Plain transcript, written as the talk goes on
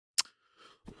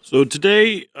So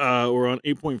today we're on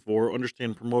 8.4.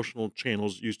 Understand promotional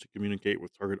channels used to communicate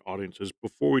with target audiences.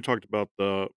 Before we talked about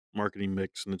the marketing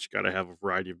mix and that you got to have a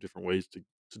variety of different ways to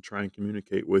try and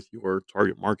communicate with your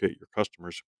target market, your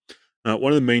customers.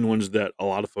 One of the main ones that a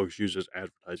lot of folks use is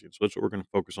advertising. So that's what we're going to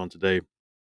focus on today.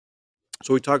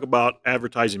 So we talk about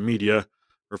advertising media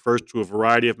refers to a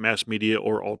variety of mass media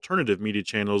or alternative media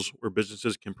channels where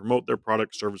businesses can promote their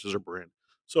product, services, or brand.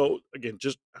 So again,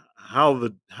 just how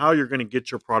you're going to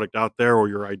get your product out there or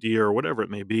your idea or whatever it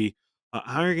may be,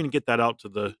 how you're going to get that out to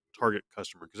the target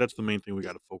customer because that's the main thing we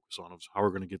got to focus on is how we're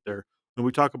going to get there. And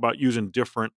we talk about using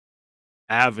different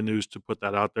avenues to put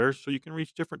that out there so you can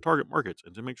reach different target markets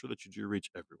and to make sure that you do reach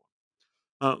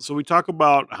everyone. So we talk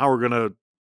about how we're going to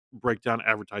break down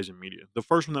advertising media. The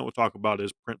first one that we'll talk about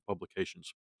is print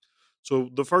publications. So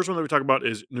the first one that we talk about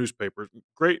is newspapers.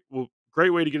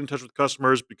 Great way to get in touch with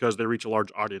customers because they reach a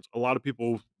large audience. A lot of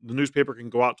people, the newspaper can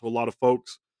go out to a lot of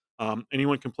folks.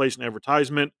 Anyone can place an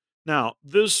advertisement. Now,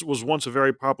 this was once a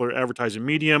very popular advertising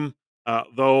medium,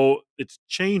 though it's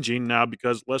changing now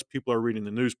because less people are reading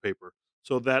the newspaper.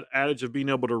 So that adage of being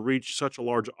able to reach such a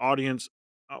large audience,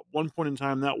 at one point in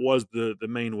time, that was the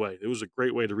main way. It was a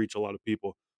great way to reach a lot of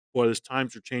people. But as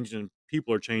times are changing and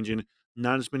people are changing,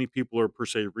 not as many people are per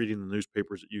se reading the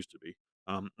newspaper as it used to be.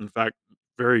 In fact,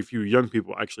 very few young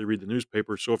people actually read the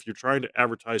newspaper. So if you're trying to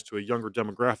advertise to a younger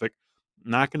demographic,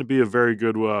 not going to be a very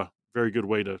good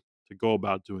way to go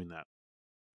about doing that.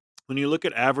 When you look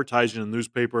at advertising in the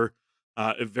newspaper,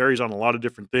 it varies on a lot of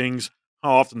different things.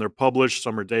 How often they're published,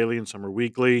 some are daily and some are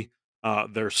weekly.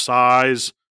 Their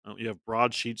size, you have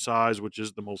broadsheet size, which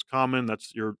is the most common.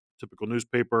 That's your typical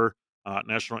newspaper.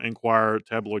 National Enquirer,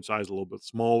 tabloid size, a little bit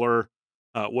smaller.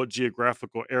 What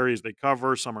geographical areas they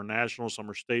cover. Some are national, some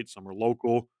are state, some are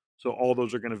local. So all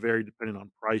those are going to vary depending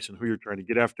on price and who you're trying to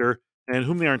get after and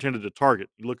whom they are intended to target.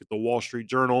 You look at the Wall Street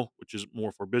Journal, which is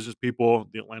more for business people,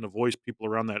 the Atlanta Voice, people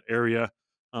around that area.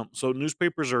 So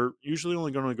newspapers are usually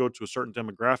only going to go to a certain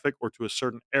demographic or to a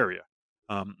certain area.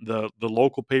 The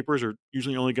local papers are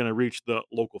usually only going to reach the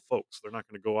local folks. They're not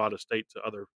going to go out of state to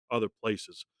other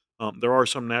places. There are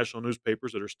some national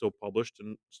newspapers that are still published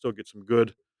and still get some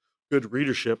good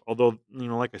readership. Although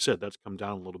like I said, that's come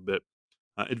down a little bit.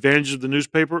 Advantages of the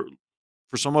newspaper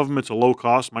for some of them, it's a low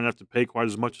cost, might not have to pay quite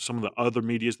as much as some of the other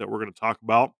medias that we're gonna talk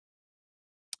about,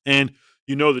 and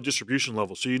you know the distribution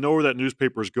level, so you know where that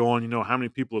newspaper is going, you know how many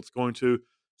people it's going to,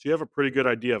 so you have a pretty good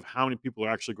idea of how many people are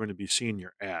actually going to be seeing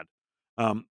your ad.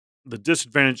 Um, the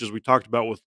disadvantages we talked about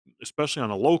with especially on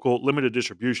a local, limited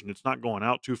distribution, it's not going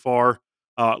out too far,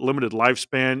 limited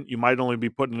lifespan, you might only be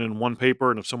putting it in one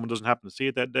paper, and if someone doesn't happen to see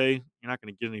it that day, you're not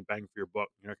gonna get any bang for your buck,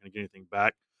 you're not gonna get anything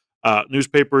back.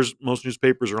 Most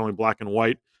newspapers are only black and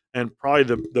white, and probably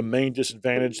the main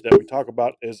disadvantage that we talk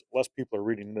about is less people are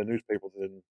reading the newspaper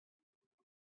than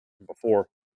before.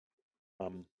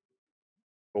 Um,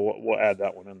 so we'll add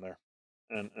that one in there.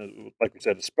 And like we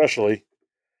said, especially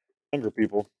younger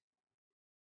people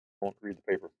won't read the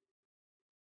paper.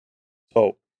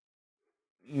 So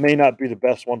may not be the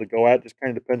best one to go at. Just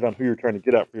kind of depends on who you're trying to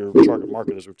get at for your target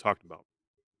market, as we've talked about.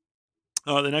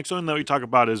 The next one that we talk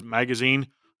about is magazine.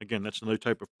 Again, that's another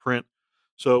type of print.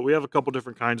 So we have a couple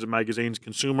different kinds of magazines.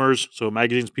 Consumers, so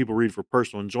magazines people read for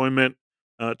personal enjoyment,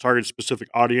 target specific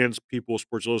audience. People,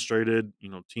 Sports Illustrated,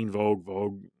 Teen Vogue,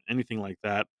 Vogue, anything like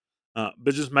that.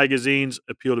 Business magazines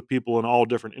appeal to people in all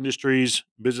different industries.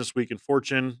 Business Week and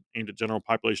Fortune aimed at general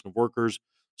population of workers,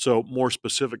 so more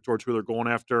specific towards who they're going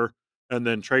after. And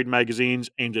then trade magazines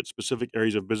aimed at specific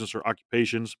areas of business or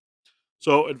occupations.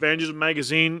 So advantages of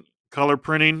magazine, color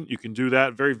printing, you can do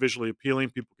that, very visually appealing,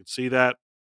 people can see that.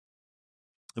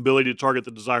 Ability to target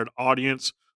the desired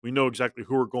audience. We know exactly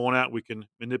who we're going at. We can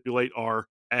manipulate our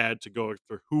ad to go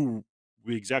after who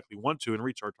we exactly want to and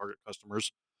reach our target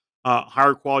customers.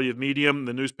 Higher quality of medium,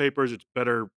 the newspapers, it's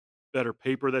better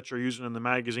paper that you're using in the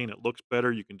magazine. It looks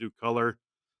better. You can do color.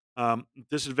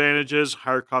 Disadvantages,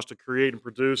 higher cost to create and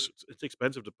produce. It's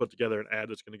expensive to put together an ad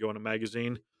that's going to go in a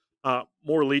magazine.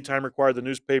 More lead time required than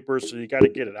newspapers, so you got to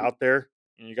get it out there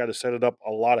and you got to set it up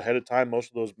a lot ahead of time. Most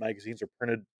of those magazines are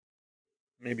printed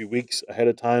maybe weeks ahead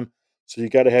of time, so you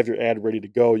got to have your ad ready to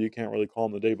go. You can't really call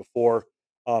them the day before.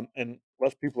 And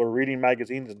less people are reading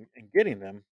magazines and getting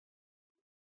them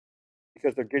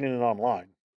because they're getting it online,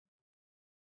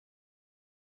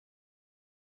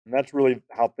 and that's really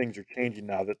how things are changing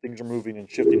now. That things are moving and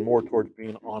shifting more towards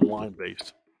being online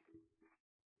based.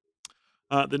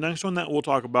 The next one that we'll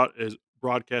talk about is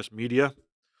broadcast media.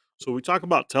 So we talk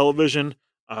about television.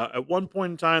 At one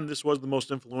point in time, this was the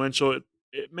most influential.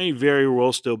 It may very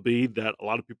well still be that a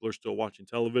lot of people are still watching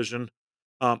television.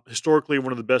 Historically,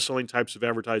 one of the best selling types of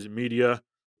advertising media.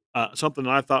 Something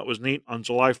that I thought was neat on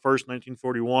July 1st,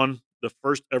 1941, the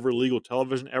first ever legal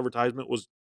television advertisement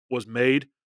was made,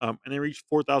 and they reached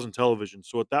 4,000 televisions.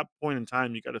 So at that point in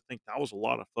time, you got to think that was a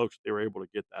lot of folks they were able to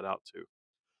get that out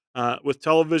to. With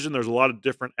television, there's a lot of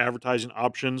different advertising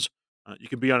options. You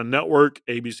can be on a network,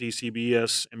 ABC,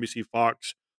 CBS, NBC,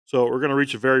 Fox. So we're going to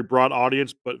reach a very broad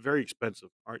audience, but very expensive.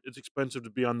 All right, it's expensive to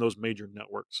be on those major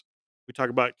networks. We talk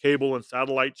about cable and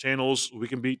satellite channels. We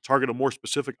can be target a more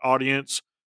specific audience.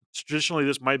 Traditionally,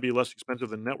 this might be less expensive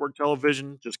than network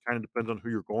television. Just kind of depends on who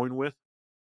you're going with.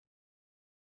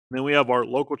 And then we have our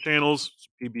local channels,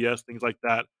 PBS, things like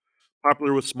that.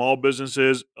 Popular with small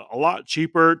businesses, a lot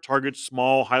cheaper, targets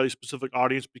small, highly specific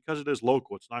audience because it is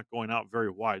local. It's not going out very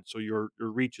wide, so your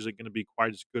reach isn't going to be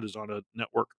quite as good as on a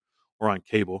network or on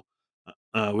cable.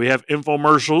 We have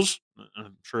infomercials.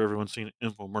 I'm sure everyone's seen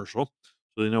an infomercial,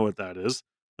 so they know what that is.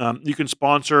 You can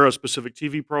sponsor a specific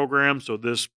TV program. So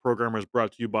this program is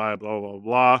brought to you by blah blah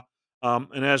blah.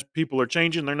 And as people are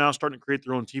changing, they're now starting to create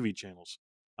their own TV channels.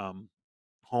 Um,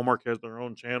 Hallmark has their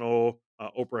own channel.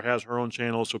 Oprah has her own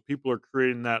channel. So people are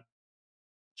creating that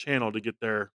channel to get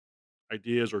their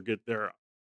ideas or get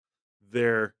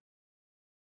their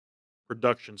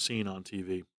production seen on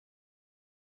TV.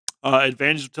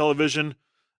 Advantage of television: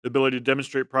 the ability to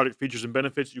demonstrate product features and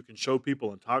benefits. You can show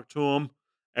people and talk to them.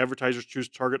 Advertisers choose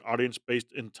target audience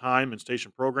based in time and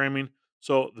station programming.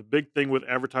 So the big thing with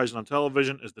advertising on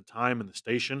television is the time and the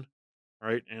station,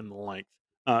 right, and the length.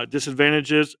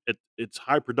 Disadvantages: it's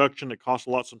high production. It costs a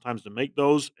lot sometimes to make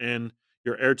those, and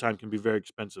your airtime can be very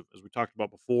expensive, as we talked about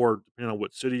before. Depending on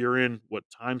what city you're in, what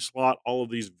time slot, all of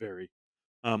these vary.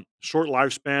 Short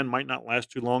lifespan, might not last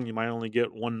too long. You might only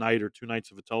get one night or two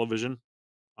nights of a television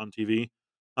on TV.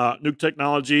 New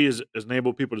technology has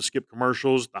enabled people to skip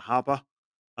commercials, the HAPA.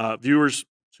 Viewers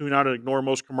tune out and ignore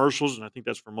most commercials, and I think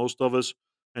that's for most of us.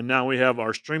 And now we have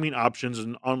our streaming options,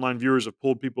 and online viewers have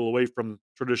pulled people away from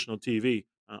traditional TV.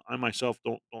 I myself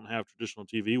don't have traditional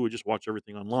TV. We just watch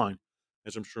everything online,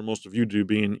 as I'm sure most of you do,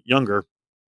 being younger.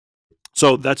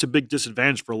 So that's a big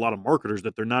disadvantage for a lot of marketers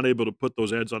that they're not able to put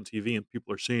those ads on TV and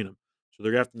people are seeing them. So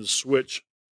they're having to switch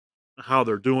how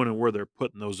they're doing and where they're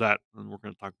putting those at. And we're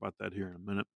going to talk about that here in a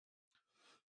minute.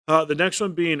 The next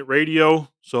one being radio.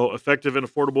 So effective and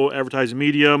affordable advertising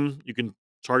medium. You can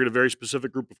target a very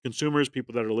specific group of consumers,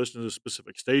 people that are listening to a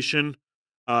specific station.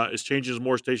 As changes,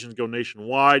 more stations go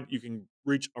nationwide, you can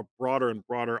reach a broader and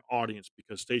broader audience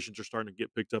because stations are starting to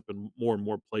get picked up in more and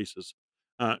more places.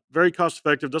 Very cost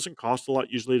effective. Doesn't cost a lot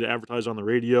usually to advertise on the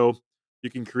radio. You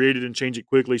can create it and change it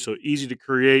quickly. So easy to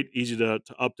create, easy to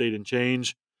update and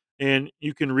change. And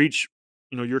you can reach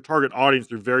your target audience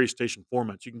through various station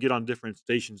formats. You can get on different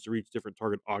stations to reach different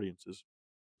target audiences.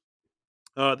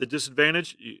 The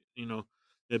disadvantage,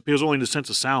 it appeals only in the sense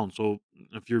of sound. So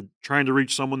if you're trying to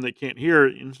reach someone that can't hear,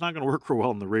 it's not going to work for well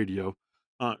on the radio.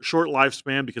 Short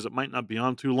lifespan because it might not be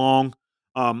on too long.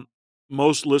 Um,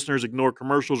 Most listeners ignore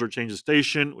commercials or change the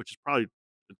station, which is probably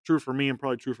true for me and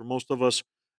probably true for most of us.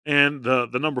 And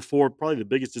the number four, probably the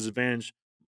biggest disadvantage,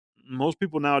 most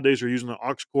people nowadays are using the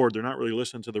aux cord. They're not really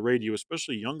listening to the radio,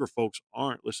 especially younger folks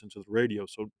aren't listening to the radio.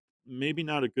 So maybe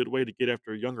not a good way to get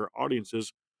after younger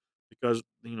audiences because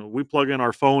we plug in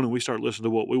our phone and we start listening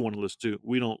to what we want to listen to.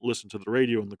 We don't listen to the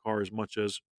radio in the car as much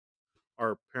as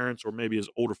our parents or maybe as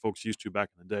older folks used to back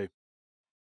in the day.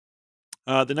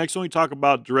 The next one we talk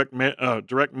about direct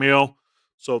mail.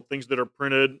 So things that are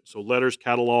printed, so letters,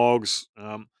 catalogs.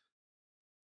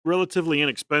 Relatively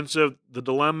inexpensive. The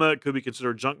dilemma, it could be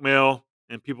considered junk mail,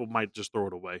 and people might just throw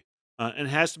it away. And it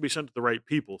has to be sent to the right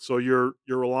people. So you're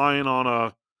relying on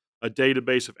a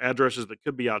database of addresses that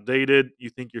could be outdated. You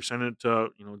think you're sending it to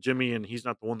Jimmy, and he's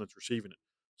not the one that's receiving it.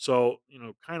 So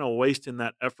kind of wasting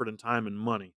that effort and time and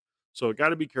money. So got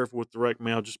to be careful with direct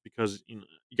mail, just because you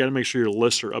got to make sure your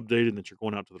lists are updated and that you're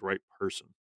going out to the right person.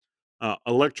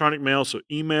 Electronic mail, so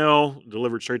email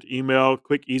delivered straight to email,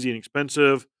 quick, easy, and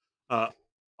expensive. Uh,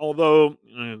 Although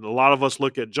a lot of us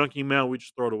look at junk email, we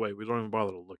just throw it away. We don't even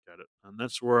bother to look at it, and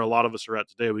that's where a lot of us are at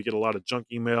today. We get a lot of junk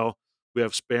email. We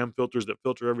have spam filters that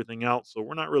filter everything out, so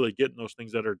we're not really getting those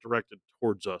things that are directed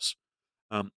towards us.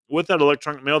 With that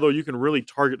electronic mail, though, you can really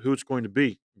target who it's going to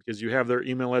be because you have their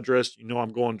email address.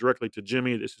 I'm going directly to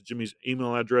Jimmy. This is Jimmy's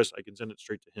email address. I can send it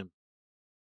straight to him.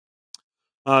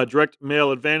 Direct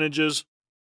mail advantages: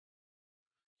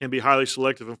 can be highly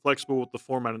selective and flexible with the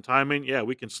format and timing. Yeah,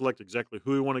 we can select exactly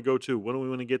who we want to go to, when do we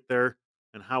want to get there,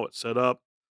 and how it's set up.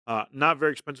 Not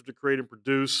very expensive to create and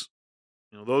produce.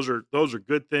 Those are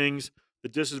good things. The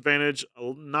disadvantage,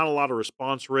 not a lot of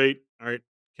response rate. All right,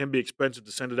 can be expensive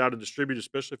to send it out and distribute,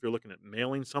 especially if you're looking at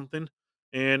mailing something.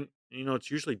 And it's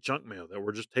usually junk mail that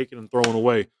we're just taking and throwing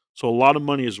away. So a lot of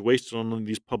money is wasted on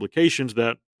these publications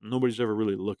that nobody's ever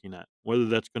really looking at, whether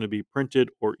that's going to be printed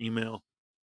or email.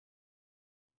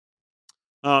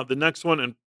 The next one,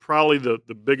 and probably the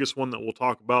biggest one that we'll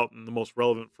talk about and the most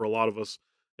relevant for a lot of us,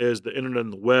 is the internet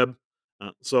and the web.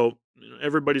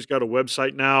 Everybody's got a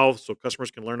website now, so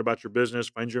customers can learn about your business,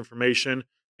 find your information,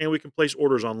 and we can place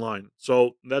orders online.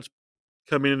 So that's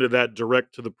coming into that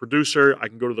direct to the producer. I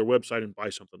can go to their website and buy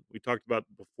something. We talked about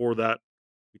before that.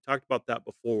 We talked about that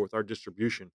before with our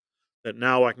distribution. That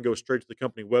now I can go straight to the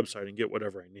company website and get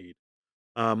whatever I need.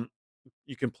 Um,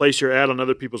 you can place your ad on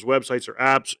other people's websites or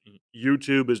apps.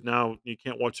 YouTube is now, you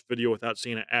can't watch a video without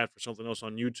seeing an ad for something else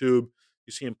on YouTube.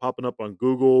 You see them popping up on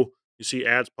Google. You see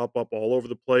ads pop up all over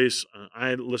the place.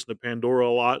 I listen to Pandora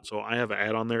a lot, so I have an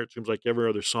ad on there. It seems like every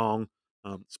other song.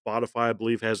 Spotify, I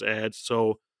believe, has ads.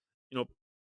 So, you know,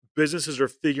 businesses are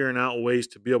figuring out ways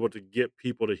to be able to get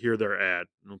people to hear their ad.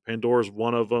 Pandora is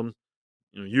one of them.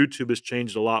 YouTube has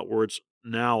changed a lot where it's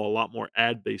now a lot more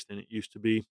ad based than it used to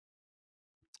be.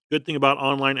 Good thing about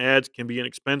online ads can be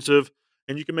inexpensive,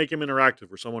 and you can make them interactive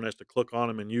where someone has to click on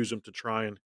them and use them to try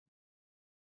and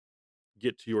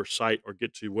get to your site or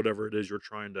get to whatever it is you're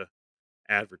trying to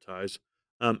advertise.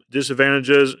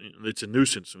 Disadvantages, it's a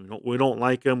nuisance. We don't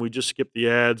like them. We just skip the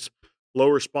ads. Low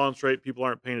response rate, people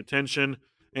aren't paying attention,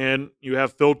 and you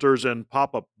have filters and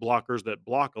pop-up blockers that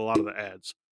block a lot of the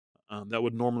ads that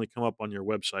would normally come up on your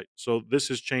website. So this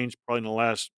has changed probably in the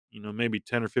last, maybe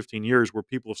 10 or 15 years where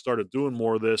people have started doing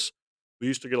more of this. We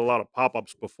used to get a lot of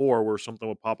pop-ups before where something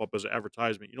would pop up as an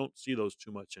advertisement. You don't see those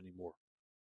too much anymore.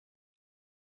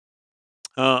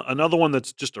 Another one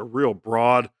that's just a real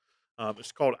broad,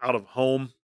 it's called out of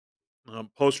home.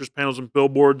 Posters, panels, and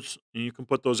billboards. And you can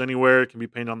put those anywhere. It can be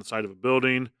painted on the side of a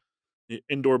building,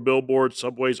 indoor billboards,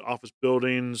 subways, office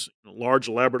buildings, large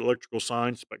elaborate electrical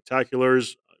signs,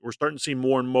 spectaculars. We're starting to see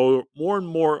more and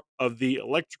more of the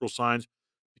electrical signs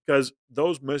because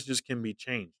those messages can be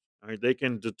changed. All right, they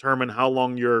can determine how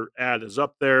long your ad is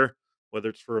up there, whether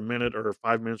it's for a minute or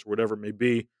 5 minutes or whatever it may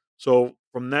be. So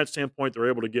from that standpoint, they're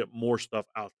able to get more stuff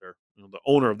out there. The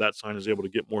owner of that sign is able to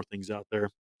get more things out there.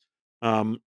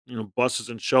 Buses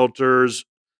and shelters,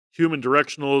 human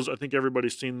directionals. I think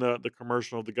everybody's seen the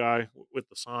commercial of the guy with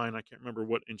the sign. I can't remember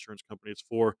what insurance company it's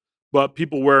for, but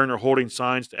people wearing or holding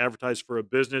signs to advertise for a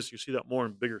business. You see that more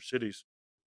in bigger cities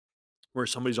where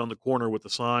somebody's on the corner with a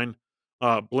sign.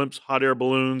 Blimps, hot air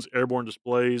balloons, airborne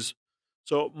displays.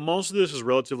 So most of this is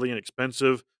relatively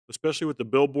inexpensive, especially with the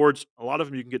billboards. A lot of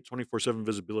them you can get 24/7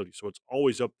 visibility, so it's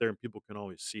always up there and people can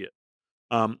always see it.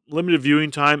 Limited viewing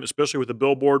time, especially with the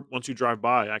billboard. Once you drive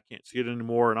by, I can't see it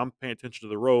anymore, and I'm paying attention to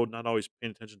the road, not always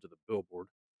paying attention to the billboard.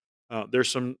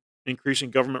 There's some increasing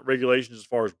government regulations as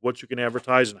far as what you can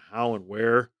advertise and how and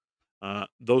where.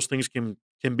 Those things can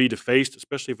be defaced,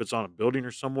 especially if it's on a building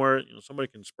or somewhere. Somebody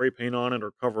can spray paint on it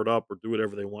or cover it up or do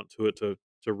whatever they want to it to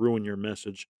ruin your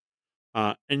message.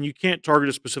 And you can't target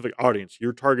a specific audience.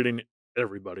 You're targeting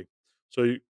everybody.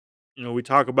 So we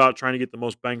talk about trying to get the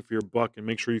most bang for your buck and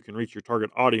make sure you can reach your target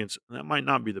audience, and that might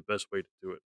not be the best way to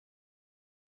do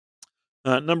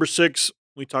it. Number six,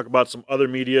 we talk about some other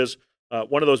medias.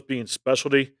 One of those being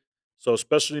specialty. So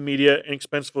specialty media,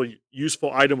 inexpensive,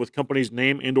 useful item with company's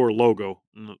name and/or logo.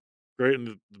 Great, and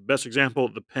the best example,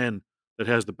 the pen that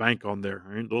has the bank on there.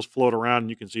 Right? Those float around, and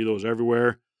you can see those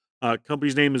everywhere.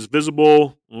 Company's name is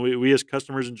visible. We as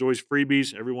customers enjoys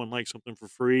freebies. Everyone likes something for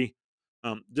free.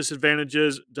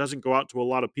 Disadvantages, doesn't go out to a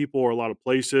lot of people or a lot of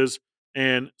places,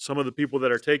 and some of the people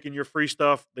that are taking your free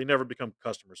stuff, they never become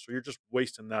customers. So you're just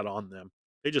wasting that on them.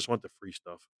 They just want the free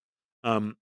stuff.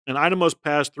 Um, an item must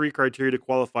pass three criteria to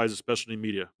qualify as a specialty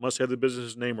media. Must have the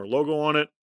business's name or logo on it.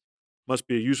 Must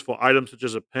be a useful item such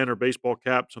as a pen or baseball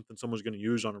cap, something someone's going to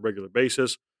use on a regular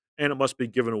basis. And it must be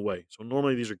given away. So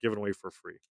normally these are given away for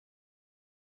free.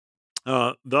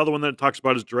 The other one that it talks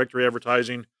about is directory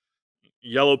advertising.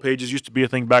 Yellow pages used to be a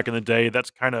thing back in the day. That's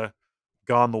kind of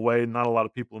gone the way. Not a lot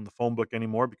of people in the phone book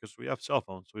anymore because we have cell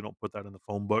phones, so we don't put that in the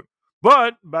phone book.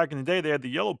 But back in the day, they had the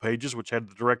yellow pages, which had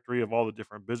the directory of all the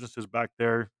different businesses back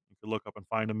there. You could look up and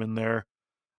find them in there.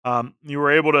 You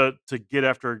were able to get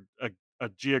after a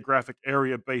geographic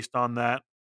area based on that,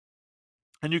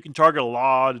 and you can target a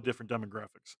lot of different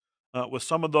demographics. With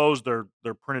some of those, they're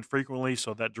printed frequently,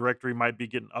 so that directory might be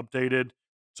getting updated.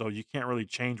 So you can't really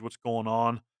change what's going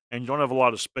on, and you don't have a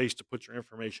lot of space to put your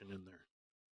information in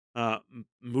there.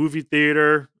 Movie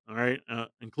theater, all right,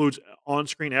 includes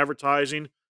on-screen advertising.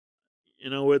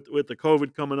 With the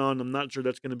COVID coming on, I'm not sure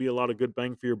that's going to be a lot of good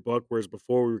bang for your buck. Whereas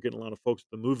before, we were getting a lot of folks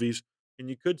at the movies, and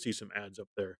you could see some ads up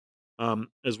there,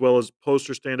 as well as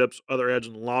poster stand-ups, other ads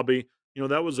in the lobby.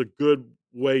 That was a good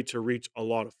way to reach a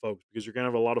lot of folks because you're gonna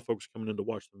have a lot of folks coming in to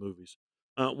watch the movies.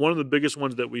 One of the biggest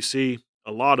ones that we see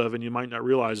a lot of, and you might not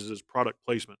realize, is product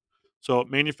placement. So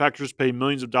manufacturers pay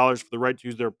millions of dollars for the right to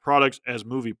use their products as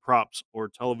movie props or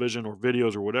television or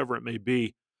videos or whatever it may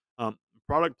be. Um,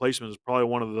 Product placement is probably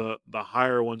one of the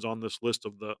higher ones on this list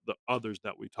of the others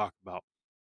that we talk about.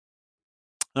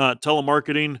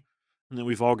 Telemarketing, and then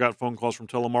we've all got phone calls from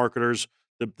telemarketers.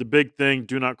 The big thing,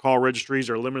 do not call registries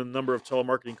are limited the number of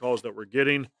telemarketing calls that we're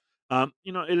getting. It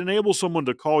enables someone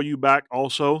to call you back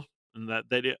also, and that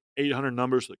 800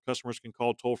 numbers that customers can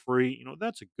call toll free.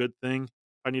 That's a good thing.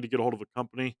 If I need to get a hold of a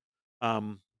company.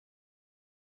 Um,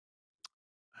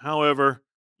 However,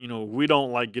 we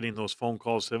don't like getting those phone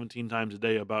calls 17 times a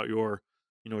day about your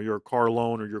car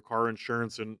loan or your car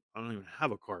insurance. And I don't even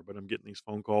have a car, but I'm getting these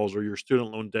phone calls or your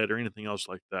student loan debt or anything else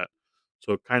like that.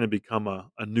 So it kind of become a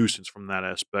nuisance from that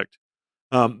aspect.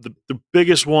 The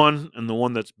biggest one and the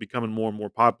one that's becoming more and more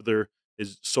popular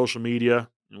is social media.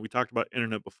 And we talked about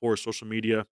internet before, social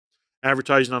media,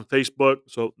 advertising on Facebook.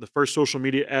 So the first social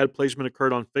media ad placement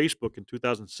occurred on Facebook in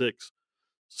 2006.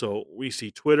 So we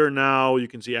see Twitter now. You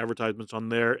can see advertisements on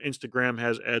there. Instagram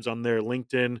has ads on there.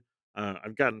 LinkedIn.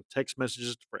 I've gotten text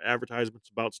messages for advertisements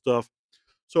about stuff.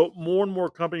 So more and more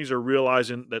companies are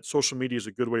realizing that social media is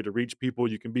a good way to reach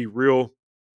people. You can be real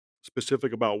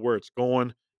specific about where it's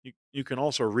going. You can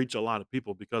also reach a lot of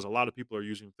people because a lot of people are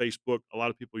using Facebook. A lot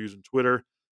of people are using Twitter.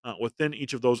 Within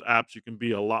each of those apps, you can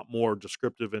be a lot more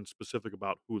descriptive and specific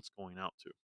about who it's going out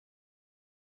to.